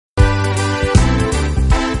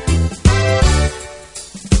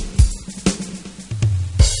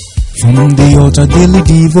From the altar daily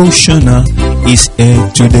devotional is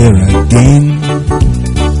here to there again.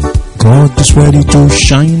 God is ready to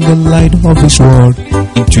shine the light of His word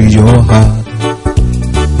into your heart.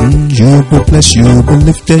 You'll be blessed, you'll be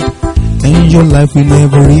lifted, and your life will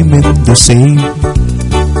never remain the same.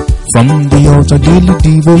 From the altar daily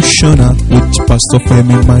devotional with Pastor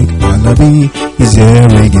Femi Mike Alabi is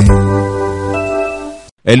here again.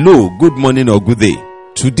 Hello, good morning or good day.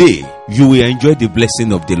 Today, you will enjoy the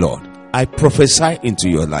blessing of the Lord. I prophesy into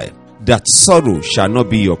your life that sorrow shall not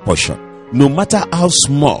be your portion. No matter how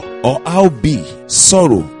small or how big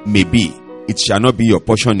sorrow may be, it shall not be your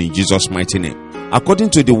portion in Jesus' mighty name. According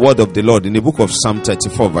to the word of the Lord in the book of Psalm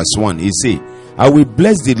 34 verse 1, he says, I will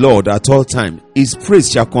bless the Lord at all times. His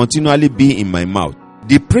praise shall continually be in my mouth.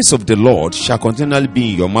 The praise of the Lord shall continually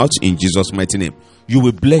be in your mouth in Jesus' mighty name. You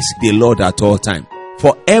will bless the Lord at all times.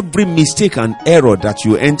 For every mistake and error that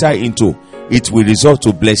you enter into, it will result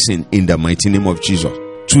to blessing in the mighty name of Jesus.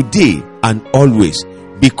 Today and always,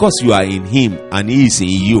 because you are in Him and He is in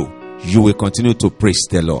you, you will continue to praise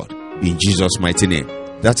the Lord in Jesus' mighty name.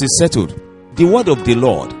 That is settled. The word of the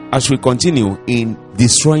Lord, as we continue in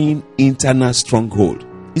Destroying Internal Stronghold,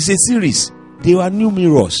 is a series. There are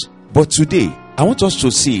numerous, but today I want us to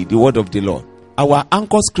see the word of the Lord. Our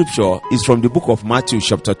anchor scripture is from the book of Matthew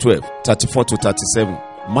chapter 12, 34 to 37.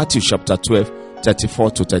 Matthew chapter 12,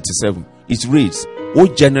 34 to 37. It reads, O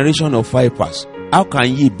generation of vipers, how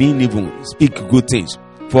can ye being evil speak good things?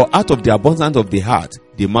 For out of the abundance of the heart,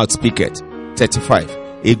 the mouth speaketh. 35.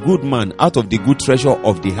 A good man out of the good treasure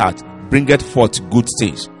of the heart bringeth forth good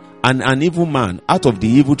things, and an evil man out of the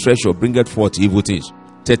evil treasure bringeth forth evil things.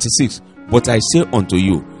 36. But I say unto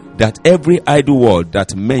you, that every idle word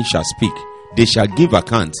that men shall speak, they shall give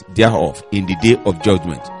account thereof in the day of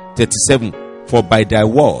judgment. 37. For by thy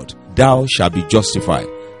word thou shalt be justified,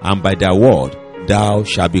 and by thy word thou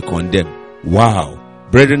shalt be condemned. Wow.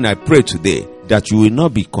 Brethren, I pray today that you will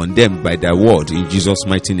not be condemned by thy word in Jesus'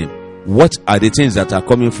 mighty name. What are the things that are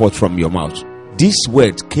coming forth from your mouth? This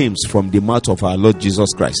word came from the mouth of our Lord Jesus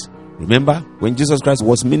Christ. Remember, when Jesus Christ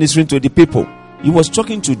was ministering to the people, He was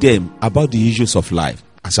talking to them about the issues of life.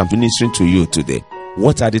 As I'm ministering to you today,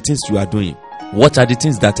 what are the things you are doing? What are the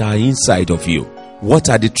things that are inside of you? What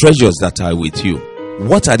are the treasures that are with you?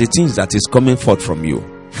 What are the things that is coming forth from you?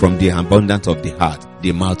 From the abundance of the heart,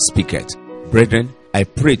 the mouth speaketh. Brethren, I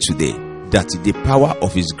pray today that the power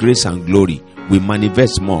of His grace and glory will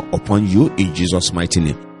manifest more upon you in Jesus' mighty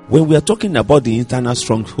name. When we are talking about the internal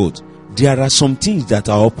stronghold, there are some things that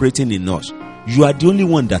are operating in us. You are the only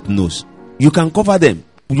one that knows. You can cover them.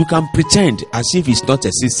 You can pretend as if it's not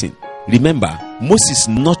existing. Remember, Moses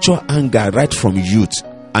nurtured anger right from youth,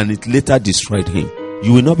 and it later destroyed him.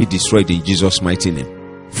 You will not be destroyed in Jesus' mighty name.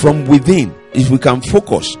 From within, if we can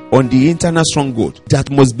focus on the internal stronghold that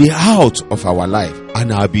must be out of our life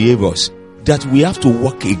and our behaviors, that we have to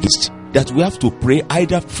work against, that we have to pray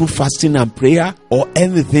either through fasting and prayer or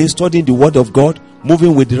anything, studying the word of God,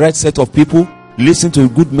 moving with the right set of people, listening to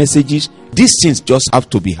good messages. These things just have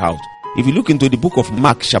to be out. If you look into the book of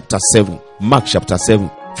Mark chapter 7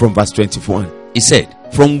 from verse 21, it said,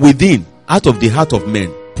 from within, out of the heart of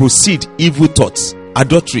men, proceed evil thoughts,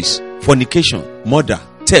 adulteries, fornication, murder,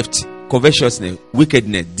 theft, covetousness,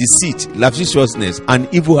 wickedness, deceit, lasciviousness,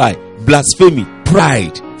 and evil eye, blasphemy,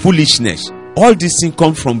 pride, foolishness. All these things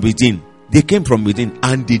come from within. They came from within,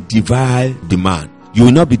 and they defile the man. You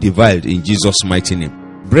will not be defiled in Jesus' mighty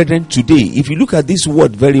name. Brethren, today, if you look at this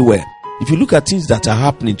word very well, if you look at things that are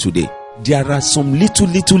happening today, there are some little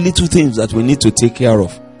things that we need to take care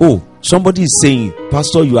of. Oh, somebody is saying,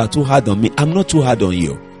 Pastor, you are too hard on me. I'm not too hard on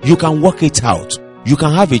you. You can work it out. You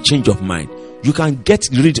can have a change of mind. You can get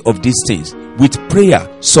rid of these things with prayer,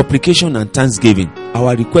 supplication, and thanksgiving.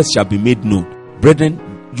 Our request shall be made known.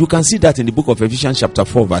 Brethren, you can see that in the book of Ephesians chapter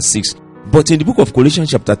 4 verse 6. But in the book of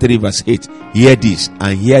Colossians chapter 3 verse 8, hear this,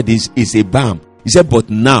 and hear this is a balm. He said,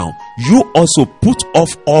 but now you also put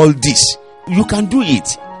off all this. You can do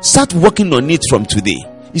it. Start working on it from today.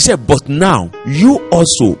 He said, but now you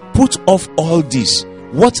also put off all this.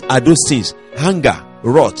 What are those things? Anger,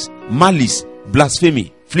 wrath, malice,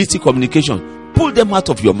 blasphemy, fleeting communication. Pull them out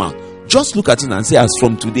of your mouth. Just look at it and say, as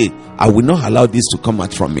from today, I will not allow this to come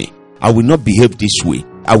out from me. I will not behave this way.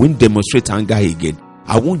 I won't demonstrate anger again.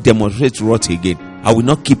 I won't demonstrate wrath again. I will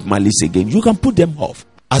not keep malice again. You can put them off.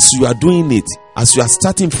 As you are doing it, as you are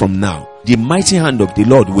starting from now, the mighty hand of the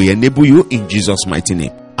Lord will enable you in Jesus' mighty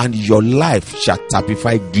name. And your life shall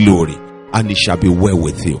typify glory, and it shall be well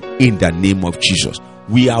with you in the name of Jesus.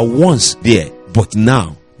 We are once there, but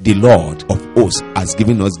now the Lord of hosts has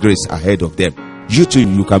given us grace ahead of them. You too,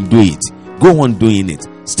 you can do it. Go on doing it.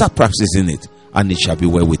 Start practicing it, and it shall be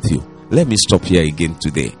well with you. Let me stop here again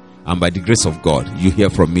today. And by the grace of God, you hear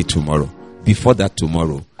from me tomorrow. Before that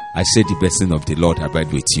tomorrow, I say the blessing of the Lord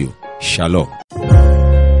abide with you. Shalom.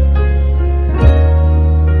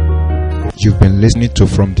 You've been listening to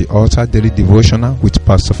From the Altar Daily Devotional with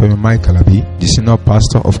Pastor Femi Mike Alabi, the Senior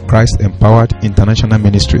Pastor of Christ Empowered International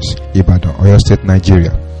Ministries, Ibadan, Oyo State,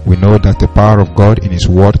 Nigeria. We know that the power of God in His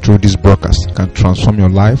Word through this broadcast can transform your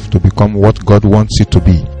life to become what God wants you to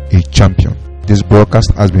be, a champion. This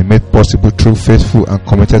broadcast has been made possible through faithful and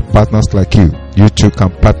committed partners like you. You too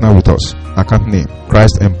can partner with us. Account name,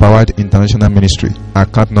 Christ Empowered International Ministry.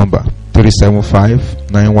 Account number,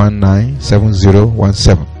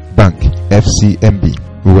 375-919-7017. Bank, FCMB.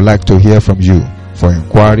 We would like to hear from you. For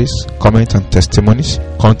inquiries, comments and testimonies,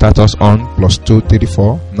 contact us on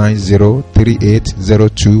 +234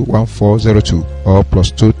 903802 1402 or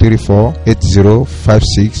 +234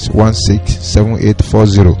 805616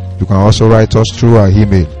 7840. You can also write us through our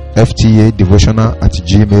email,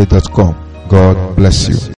 ftadevotional@gmail.com. God bless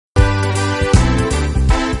you.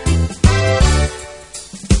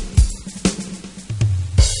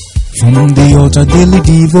 From the altar daily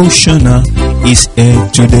devotional is here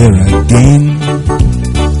today again.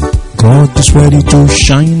 God is ready to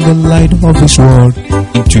shine the light of His word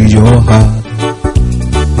into your heart.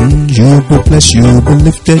 You'll be blessed, you'll be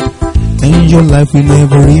lifted, and your life will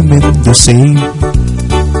never remain the same.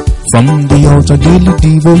 From the altar daily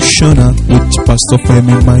devotional with Pastor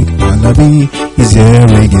Femi Mike Alabi is here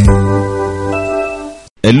again.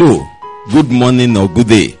 Hello, good morning or good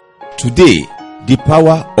day. Today, the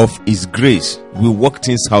power of His grace will work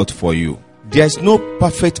things out for you. There is no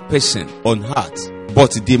perfect person on earth,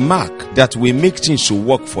 but the mark that will make things to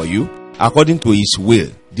work for you according to His will,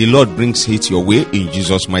 the Lord brings it your way in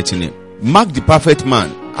Jesus' mighty name. Mark the perfect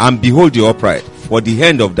man and behold the upright, for the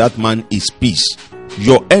end of that man is peace.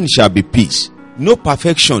 Your end shall be peace. No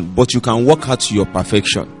perfection, but you can work out your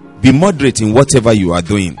perfection. Be moderate in whatever you are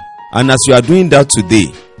doing. And as you are doing that today,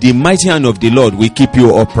 the mighty hand of the Lord will keep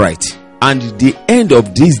you upright. And the end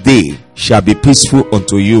of this day shall be peaceful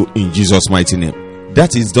unto you in Jesus' mighty name.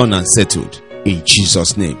 That is done and settled in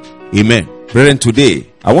Jesus' name. Amen. Brethren, today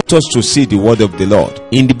I want us to see the word of the Lord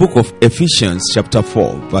in the book of Ephesians chapter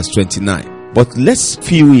 4 verse 29. But let's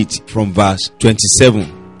view it from verse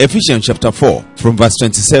 27. Ephesians chapter 4 from verse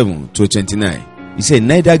 27 to 29. He said,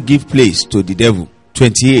 neither give place to the devil.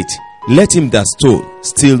 28. Let him that stole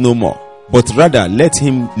steal no more, but rather let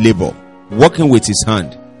him labor, working with his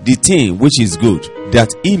hand, the thing which is good,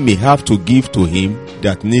 that he may have to give to him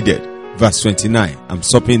that needed. Verse 29. I'm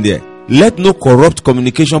stopping there. Let no corrupt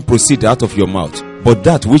communication proceed out of your mouth, but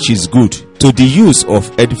that which is good, to the use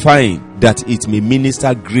of edifying, that it may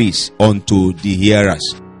minister grace unto the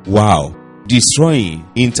hearers. Wow. Destroying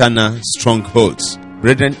internal strongholds.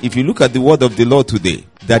 Brethren, if you look at the word of the Lord today,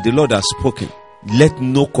 that the Lord has spoken, let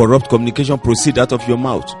no corrupt communication proceed out of your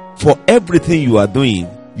mouth. For everything you are doing,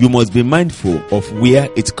 you must be mindful of where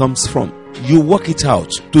it comes from. You work it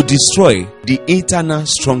out to destroy the internal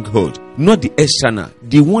stronghold, not the external,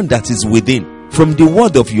 the one that is within. From the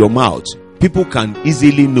word of your mouth, people can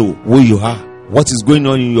easily know who you are, what is going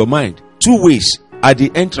on in your mind. Two ways are the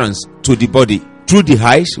entrance to the body: through the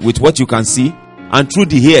eyes with what you can see, and through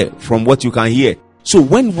the ear from what you can hear. So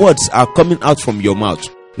when words are coming out from your mouth,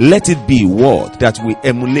 let it be word that will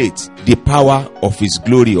emulate the power of His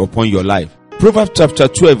glory upon your life. Proverbs chapter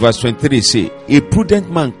 12 verse 23 say, a prudent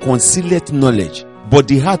man concealeth knowledge, but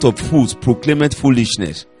the heart of fools proclaimeth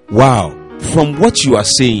foolishness. Wow. From what you are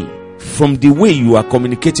saying, from the way you are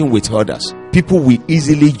communicating with others, people will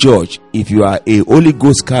easily judge if you are a Holy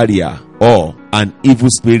Ghost carrier or an evil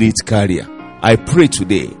spirit carrier. I pray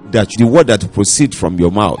today that the word that proceeds from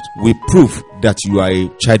your mouth will prove that you are a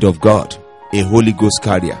child of God, a Holy Ghost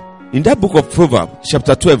carrier. In that book of Proverbs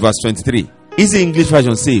chapter 12 verse 23, Easy English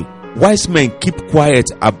version say, wise men keep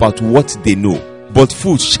quiet about what they know, but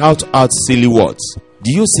fools shout out silly words.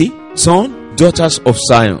 Do you see? Son, daughters of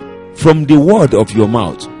Zion, from the word of your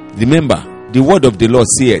mouth, remember, the word of the Lord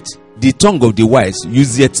saith, the tongue of the wise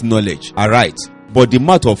useth knowledge, aright, but the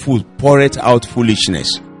mouth of fools poureth out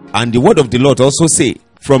foolishness. And the word of the Lord also say,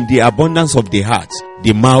 from the abundance of the heart,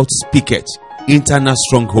 the mouth speaketh. Internal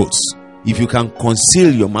strongholds. If you can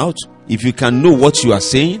conceal your mouth, if you can know what you are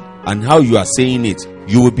saying and how you are saying it,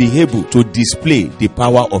 you will be able to display the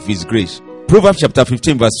power of His grace. Proverbs chapter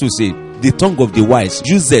 15 verse 2 says, the tongue of the wise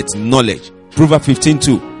useth knowledge. Proverbs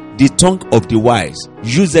 15:2, the tongue of the wise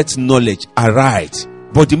useth knowledge aright,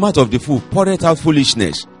 but the mouth of the fool poureth out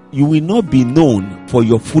foolishness. You will not be known for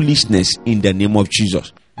your foolishness in the name of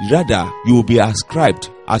Jesus. Rather, you will be ascribed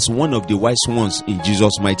as one of the wise ones in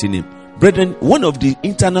Jesus' mighty name. Brethren, one of the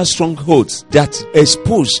internal strongholds that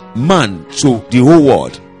expose man to the whole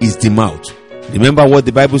world is the mouth. Remember what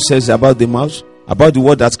the Bible says about the mouth? About the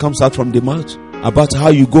word that comes out from the mouth? About how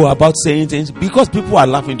you go about saying things? Because people are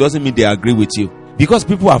laughing doesn't mean they agree with you. Because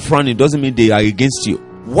people are frowning doesn't mean they are against you.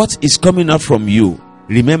 What is coming out from you?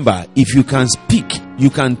 Remember, if you can speak,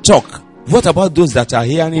 you can talk. What about those that are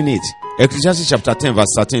hearing it? Ecclesiastes chapter 10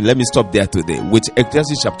 verse 13. Let me stop there today. With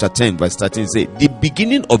Ecclesiastes chapter 10 verse 13 say, the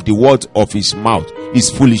beginning of the word of his mouth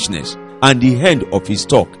is foolishness, and the end of his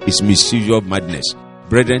talk is mischievous madness.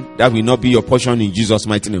 Brethren, that will not be your portion in Jesus'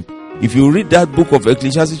 mighty name. If you read that book of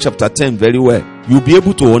Ecclesiastes chapter 10 very well, you'll be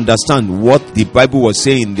able to understand what the Bible was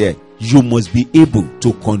saying there. You must be able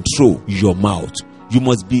to control your mouth. You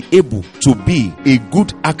must be able to be a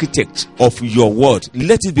good architect of your word.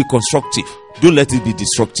 Let it be constructive. Don't let it be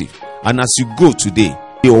destructive. And as you go today,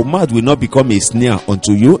 your mouth will not become a snare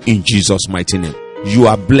unto you in Jesus' mighty name. You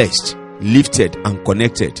are blessed, lifted, and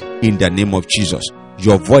connected in the name of Jesus.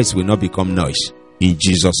 Your voice will not become noise in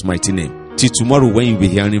Jesus' mighty name. Till tomorrow when you be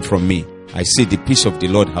hearing from me, I say the peace of the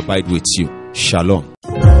Lord abide with you. Shalom.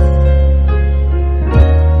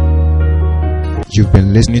 You've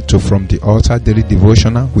been listening to From the Altar Daily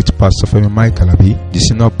Devotional with Pastor Femi Mike Alabi, the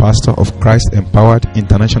Senior Pastor of Christ Empowered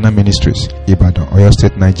International Ministries, Ibadan, Oyo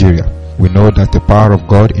State, Nigeria. We know that the power of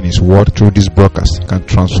God in His Word through this broadcast can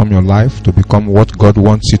transform your life to become what God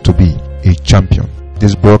wants you to be, a champion.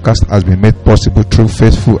 This broadcast has been made possible through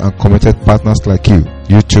faithful and committed partners like you.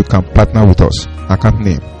 You too can partner with us. Account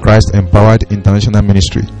name, Christ Empowered International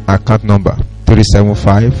Ministry. Account number,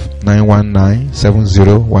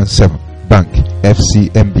 375-919-7017. Bank,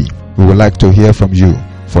 FCMB. We would like to hear from you.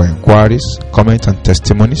 For inquiries, comments and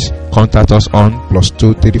testimonies, contact us on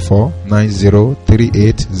 +234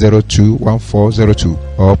 9038021402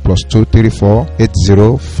 or +234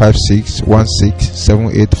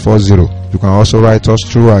 8056167840. You can also write us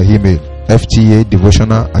through our email,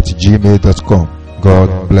 ftadevotional@gmail.com.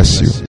 God bless you.